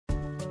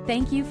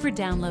Thank you for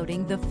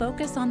downloading the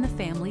Focus on the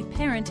Family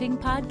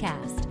Parenting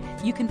Podcast.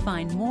 You can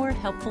find more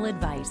helpful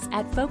advice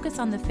at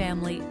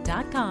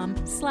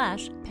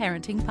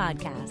focusonthefamily.com/parenting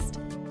podcast.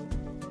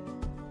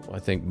 I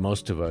think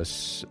most of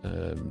us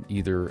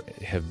either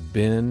have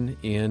been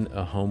in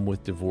a home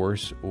with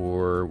divorce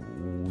or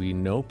we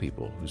know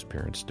people whose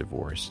parents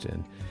divorced.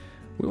 And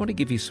we want to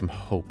give you some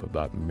hope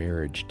about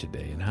marriage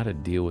today and how to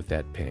deal with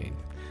that pain.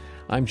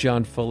 I'm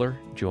John Fuller,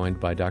 joined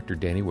by Dr.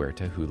 Danny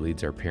Huerta, who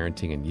leads our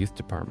parenting and youth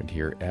department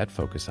here at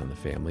Focus on the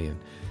Family. And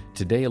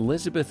today,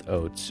 Elizabeth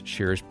Oates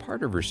shares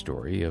part of her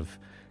story of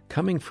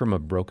coming from a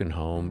broken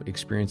home,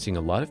 experiencing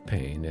a lot of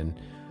pain, and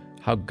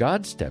how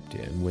God stepped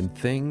in when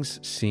things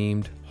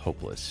seemed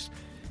hopeless.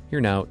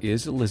 Here now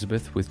is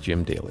Elizabeth with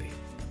Jim Daly.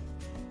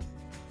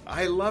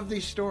 I love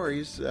these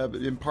stories,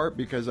 in part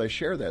because I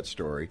share that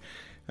story.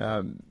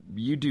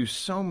 You do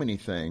so many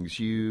things.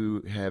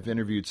 You have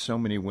interviewed so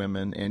many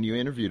women, and you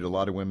interviewed a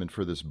lot of women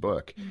for this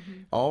book,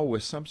 all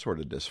with some sort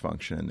of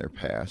dysfunction in their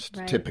past,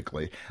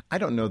 typically. I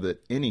don't know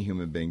that any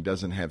human being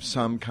doesn't have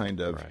some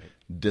kind of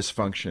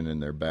dysfunction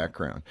in their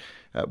background.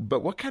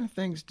 But what kind of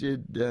things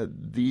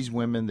did these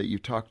women that you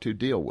talked to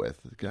deal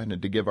with, kind of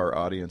to give our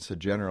audience a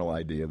general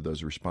idea of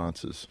those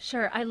responses?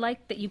 Sure. I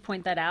like that you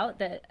point that out,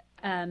 that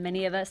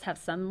many of us have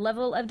some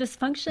level of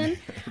dysfunction.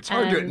 It's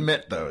hard to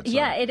admit, though.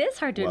 It is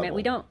hard to admit.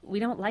 We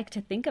don't like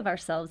to think of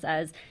ourselves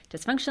as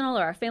dysfunctional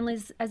or our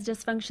families as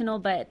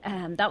dysfunctional, but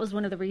that was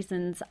one of the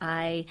reasons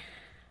I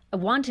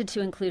wanted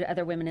to include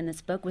other women in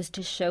this book, was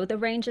to show the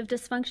range of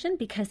dysfunction,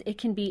 because it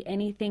can be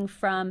anything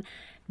from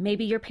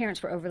maybe your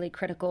parents were overly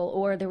critical,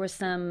 or there was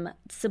some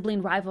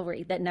sibling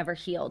rivalry that never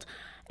healed.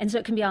 And so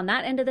it can be on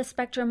that end of the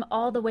spectrum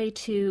all the way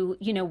to,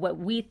 what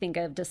we think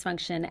of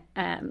dysfunction,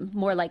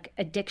 more like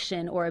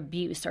addiction or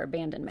abuse or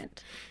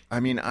abandonment.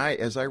 I mean,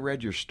 as I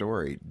read your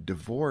story,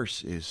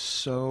 divorce is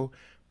so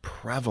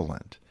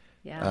prevalent.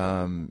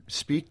 Yeah.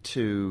 Speak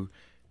to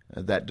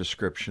that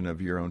description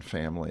of your own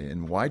family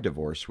and why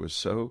divorce was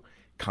so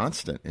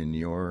constant in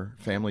your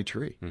family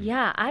tree.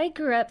 Yeah, I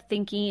grew up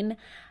thinking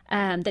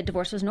that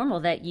divorce was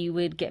normal, that you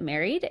would get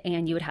married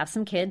and you would have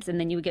some kids and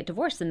then you would get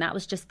divorced. And that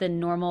was just the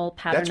normal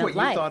pattern of life. That's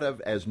what you thought of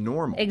as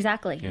normal.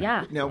 Exactly,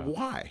 yeah. Now,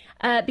 why?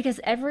 Because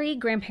every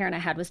grandparent I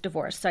had was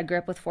divorced. So I grew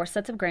up with 4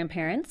 sets of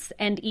grandparents.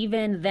 And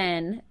even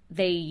then,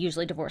 they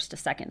usually divorced a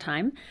second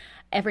time.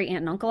 Every aunt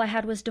and uncle I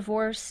had was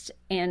divorced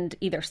and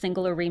either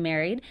single or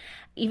remarried.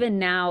 Even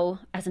now,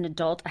 as an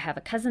adult, I have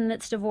a cousin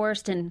that's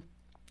divorced, and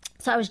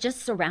so I was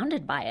just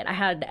surrounded by it. I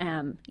had,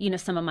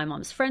 some of my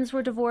mom's friends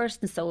were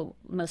divorced, and so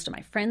most of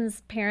my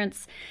friends'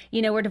 parents,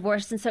 were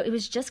divorced. And so it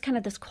was just kind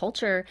of this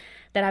culture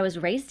that I was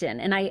raised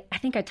in. And I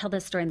think I tell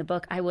this story in the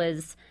book. I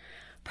was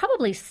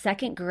probably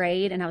second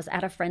grade, and I was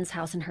at a friend's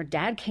house, and her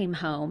dad came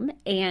home,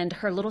 and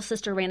her little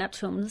sister ran up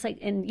to him and was like,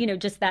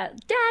 just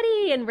that,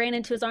 "Daddy," and ran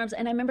into his arms.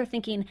 And I remember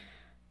thinking,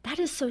 that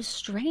is so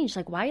strange.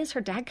 Like, why is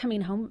her dad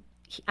coming home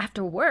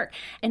after work?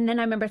 And then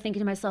I remember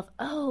thinking to myself,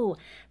 oh,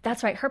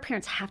 that's right, her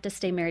parents have to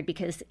stay married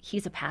because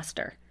he's a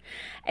pastor.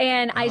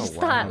 And I just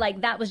thought,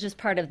 like, that was just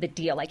part of the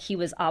deal. Like, he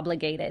was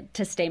obligated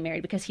to stay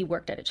married because he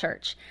worked at a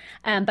church.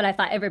 But I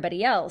thought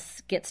everybody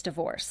else gets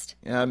divorced.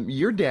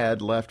 Your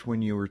dad left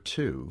when you were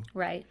 2.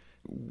 Right.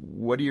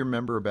 What do you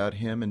remember about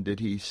him? And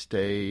did he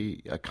stay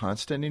a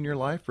constant in your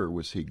life, or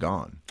was he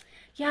gone?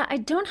 Yeah, I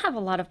don't have a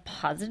lot of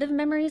positive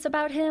memories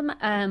about him.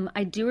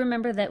 I do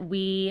remember that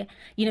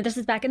this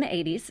is back in the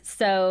 80s,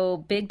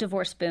 so big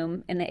divorce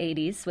boom in the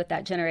 80s with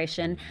that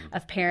generation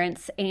of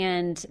parents.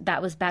 And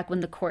that was back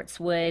when the courts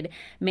would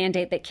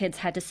mandate that kids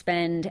had to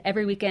spend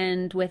every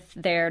weekend with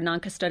their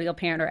non-custodial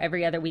parent or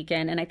every other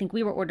weekend. And I think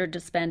we were ordered to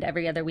spend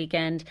every other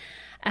weekend.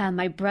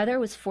 My brother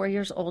was 4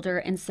 years older,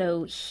 and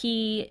so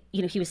he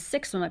was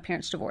 6 when my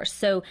parents divorced.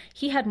 So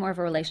he had more of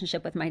a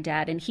relationship with my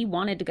dad, and he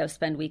wanted to go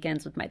spend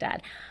weekends with my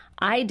dad.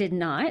 I did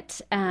not.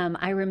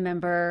 I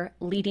remember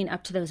leading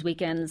up to those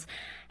weekends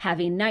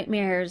having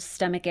nightmares,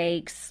 stomach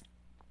aches,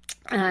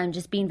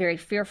 just being very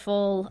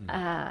fearful.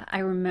 I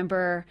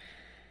remember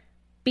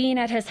being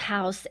at his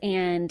house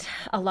and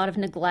a lot of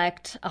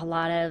neglect,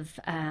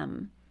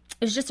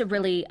 it was just a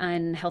really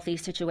unhealthy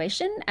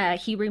situation.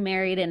 He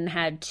remarried and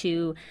had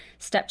 2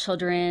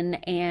 stepchildren,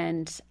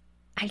 and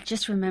I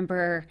just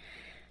remember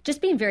just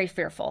being very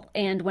fearful.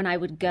 And when I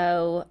would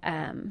go,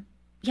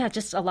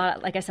 just a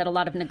lot, like I said, a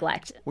lot of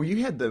neglect. Well,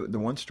 you had the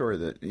one story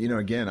that,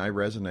 again, I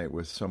resonate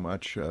with so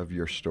much of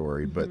your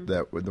story, but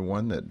the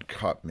one that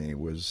caught me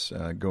was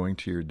going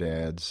to your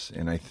dad's,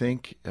 and I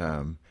think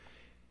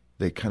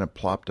they kind of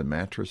plopped a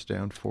mattress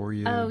down for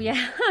you. Oh,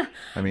 yeah.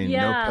 I mean,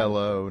 no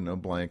pillow, no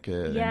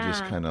blanket, and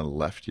just kind of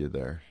left you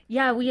there.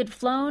 Yeah,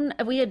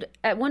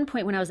 at one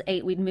point when I was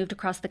 8, we'd moved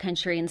across the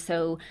country. And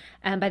so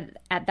at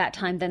that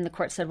time, then the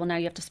court said, well, now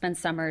you have to spend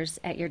summers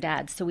at your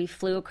dad's. So we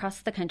flew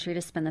across the country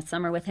to spend the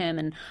summer with him.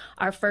 And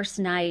our first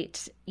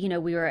night, we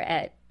were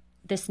at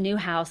this new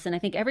house. And I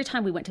think every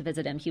time we went to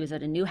visit him, he was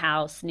at a new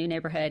house, new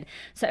neighborhood.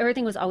 So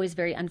everything was always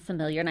very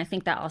unfamiliar. And I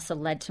think that also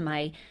led to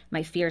my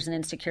fears and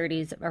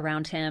insecurities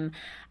around him.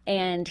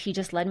 And he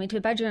just led me to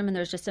a bedroom, and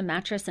there was just a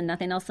mattress and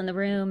nothing else in the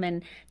room,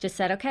 and just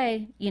said,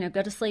 okay,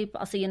 go to sleep.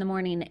 I'll see you in the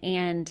morning.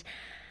 And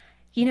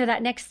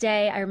that next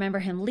day, I remember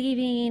him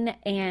leaving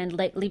and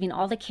leaving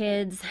all the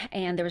kids,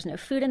 and there was no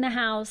food in the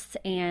house.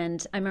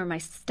 And I remember my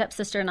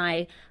stepsister and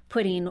I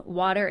putting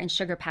water and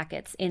sugar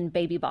packets in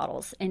baby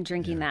bottles and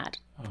drinking that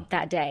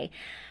day.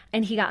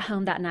 And he got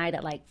home that night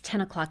at like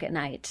 10 o'clock at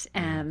night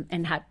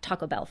and had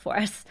Taco Bell for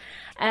us.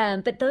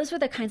 But those were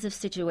the kinds of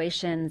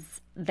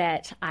situations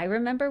that I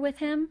remember with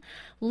him.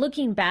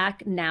 Looking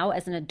back now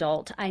as an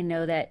adult, I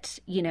know that,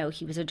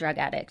 he was a drug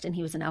addict and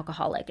he was an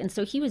alcoholic. And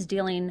so he was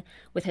dealing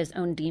with his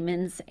own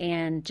demons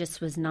and just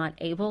was not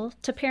able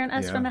to parent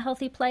us from a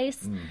healthy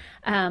place.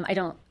 I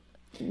don't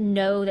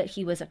know that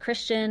he was a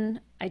Christian.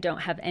 I don't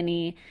have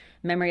any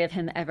memory of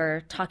him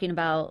ever talking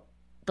about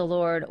the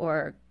Lord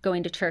or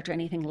going to church or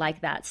anything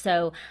like that.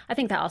 So I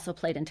think that also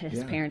played into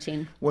his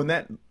parenting. Well, and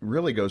that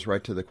really goes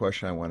right to the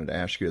question I wanted to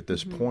ask you at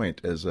this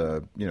point. As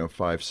a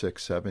 5,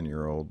 6,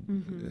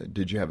 7-year-old,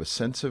 did you have a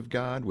sense of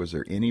God? Was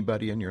there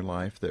anybody in your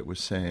life that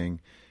was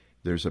saying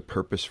there's a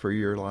purpose for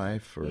your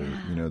life, or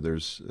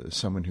there's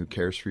someone who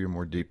cares for you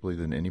more deeply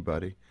than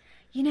anybody?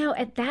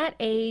 At that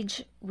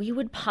age, we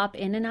would pop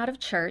in and out of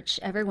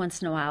church every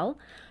once in a while.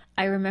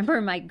 I remember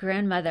my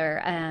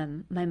grandmother,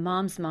 my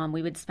mom's mom,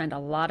 we would spend a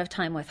lot of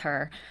time with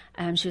her.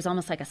 She was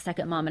almost like a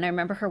second mom. And I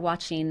remember her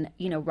watching,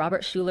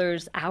 Robert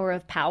Schuller's Hour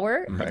of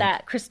Power,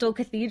 that Crystal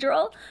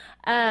Cathedral.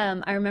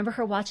 I remember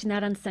her watching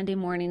that on Sunday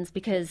mornings,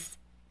 because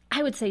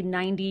I would say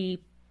 90%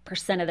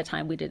 of the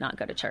time we did not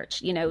go to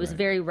church. It was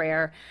very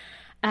rare.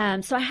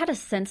 So I had a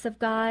sense of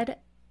God,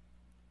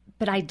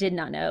 but I did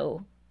not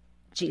know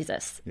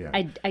Jesus. Yeah.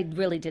 I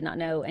really did not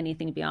know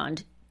anything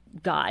beyond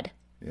God.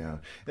 Yeah,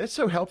 that's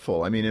so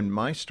helpful. I mean, in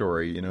my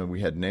story,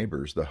 we had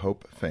neighbors, the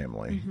Hope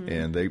family,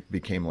 and they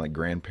became like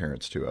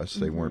grandparents to us.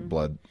 They weren't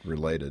blood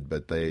related,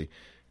 but they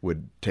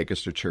would take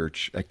us to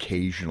church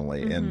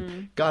occasionally.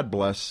 And God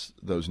bless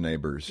those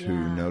neighbors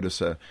who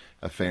notice a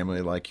family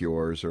like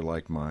yours or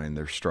like mine,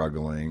 they're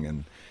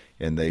struggling,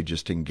 and they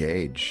just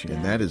engage.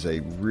 And that is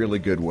a really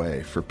good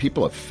way for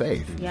people of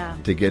faith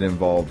to get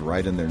involved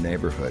right in their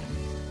neighborhood.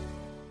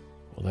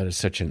 Well, that is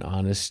such an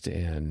honest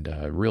and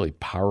really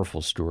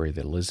powerful story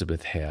that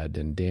Elizabeth had.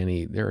 And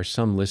Danny, there are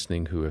some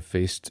listening who have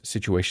faced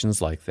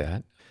situations like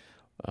that.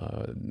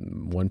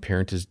 One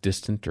parent is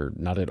distant or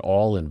not at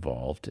all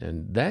involved,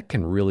 and that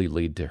can really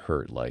lead to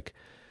hurt,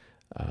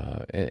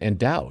 and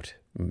doubt.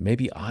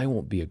 Maybe I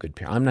won't be a good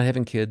parent. I'm not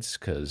having kids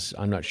because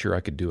I'm not sure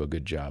I could do a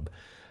good job.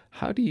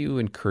 How do you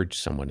encourage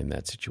someone in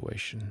that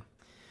situation?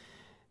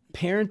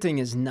 Parenting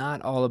is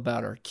not all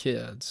about our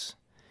kids.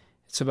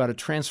 It's about a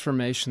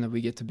transformation that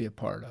we get to be a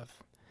part of.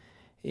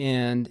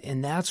 And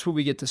that's what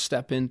we get to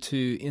step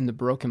into in the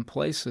broken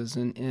places.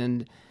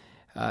 And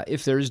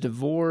if there's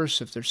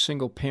divorce, if there's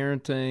single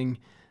parenting,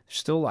 there's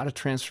still a lot of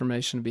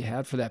transformation to be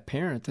had for that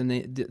parent.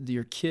 And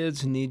your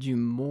kids need you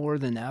more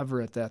than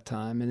ever at that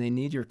time, and they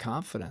need your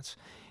confidence.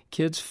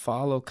 Kids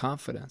follow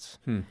confidence.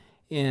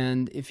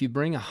 And if you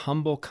bring a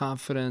humble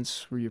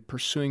confidence where you're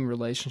pursuing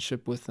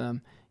relationship with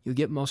them, you'll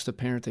get most of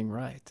parenting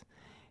right.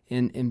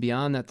 And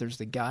beyond that, there's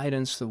the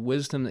guidance, the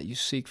wisdom that you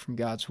seek from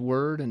God's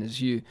Word. And as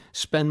you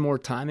spend more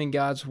time in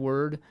God's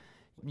Word,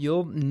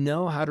 you'll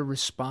know how to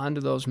respond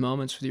to those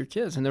moments with your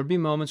kids. And there'll be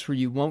moments where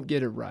you won't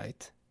get it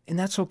right. And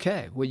that's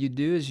okay. What you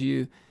do is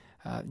you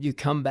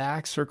come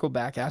back, circle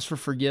back, ask for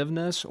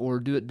forgiveness,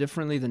 or do it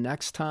differently the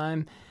next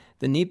time.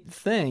 The neat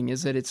thing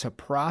is that it's a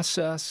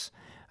process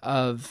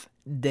of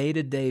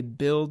day-to-day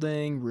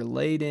building,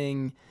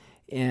 relating,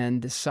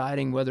 and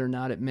deciding whether or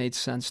not it made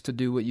sense to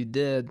do what you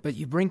did. But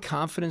you bring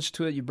confidence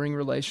to it, you bring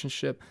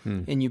relationship,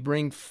 and you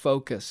bring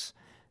focus.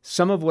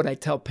 Some of what I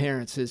tell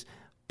parents is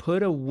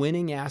put a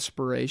winning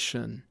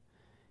aspiration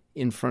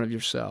in front of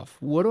yourself.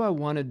 What do I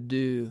want to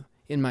do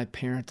in my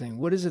parenting?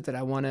 What is it that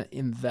I want to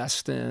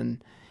invest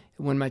in?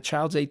 When my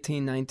child's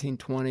 18, 19,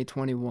 20,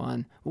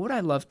 21, what would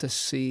I love to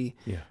see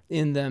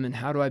in them, and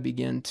how do I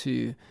begin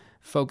to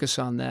focus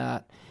on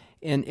that?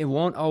 And it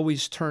won't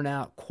always turn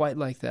out quite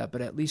like that,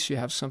 but at least you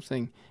have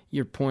something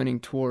you're pointing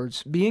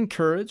towards. Be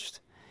encouraged.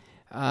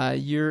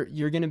 You're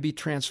going to be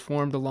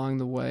transformed along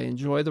the way.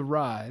 Enjoy the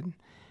ride,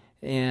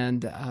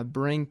 and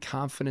bring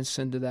confidence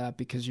into that,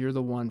 because you're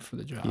the one for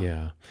the job.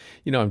 Yeah.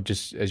 I'm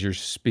just, as you're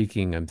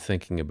speaking, I'm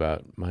thinking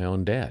about my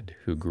own dad,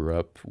 who grew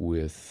up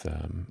with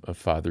a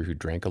father who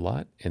drank a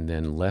lot and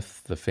then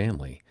left the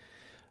family,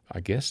 I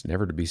guess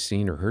never to be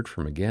seen or heard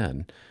from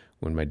again,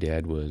 when my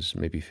dad was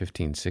maybe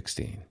 15,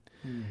 16.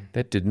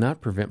 That did not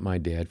prevent my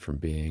dad from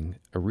being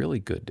a really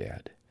good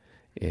dad.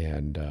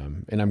 And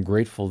I'm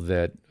grateful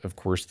that, of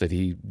course, that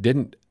he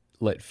didn't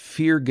let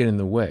fear get in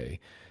the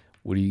way.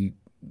 Would he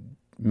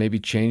maybe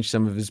change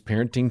some of his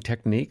parenting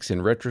techniques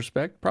in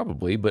retrospect?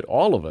 Probably, but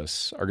all of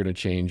us are going to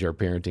change our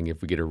parenting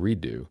if we get a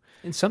redo.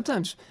 And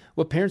sometimes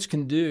what parents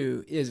can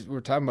do is, we're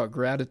talking about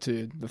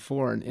gratitude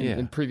before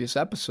in previous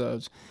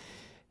episodes,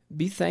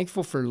 be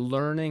thankful for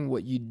learning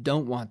what you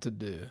don't want to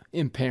do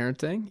in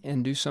parenting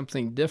and do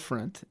something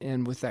different.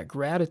 And with that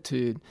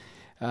gratitude,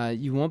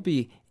 you won't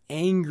be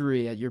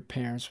angry at your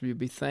parents, but you'll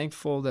be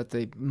thankful that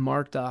they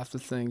marked off the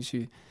things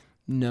you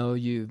know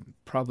you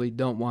probably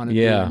don't want to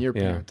do in your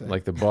parenting.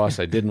 Like the boss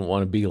I didn't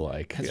want to be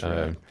like. That's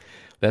right.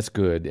 That's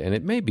good. And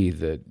it may be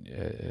that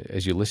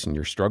as you listen,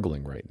 you're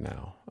struggling right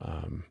now.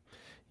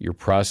 You're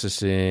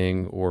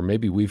processing, or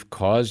maybe we've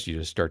caused you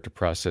to start to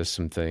process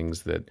some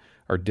things that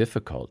are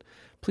difficult.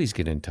 Please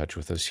get in touch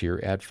with us here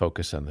at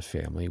Focus on the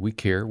Family. We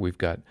care. We've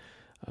got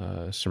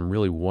some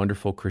really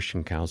wonderful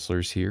Christian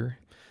counselors here.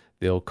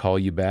 They'll call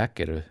you back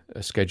at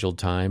a scheduled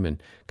time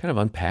and kind of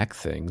unpack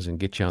things and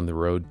get you on the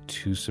road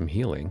to some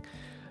healing.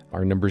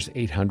 Our number's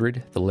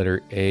 800, the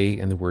letter A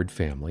and the word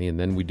family. And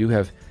then we do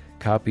have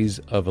copies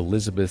of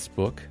Elizabeth's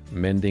book,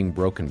 Mending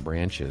Broken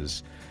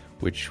Branches,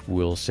 which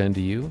we'll send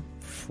to you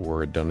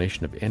for a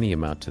donation of any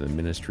amount to the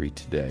ministry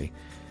today.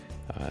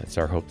 It's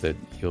our hope that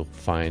you'll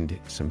find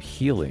some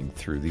healing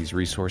through these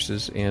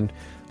resources and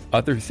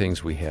other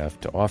things we have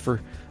to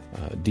offer.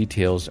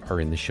 Details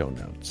are in the show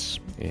notes.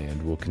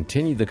 And we'll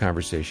continue the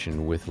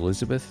conversation with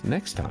Elizabeth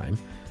next time.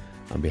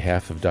 On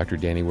behalf of Dr.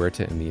 Danny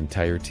Huerta and the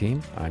entire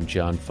team, I'm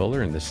John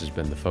Fuller, and this has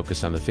been the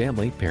Focus on the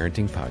Family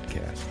Parenting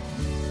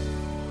Podcast.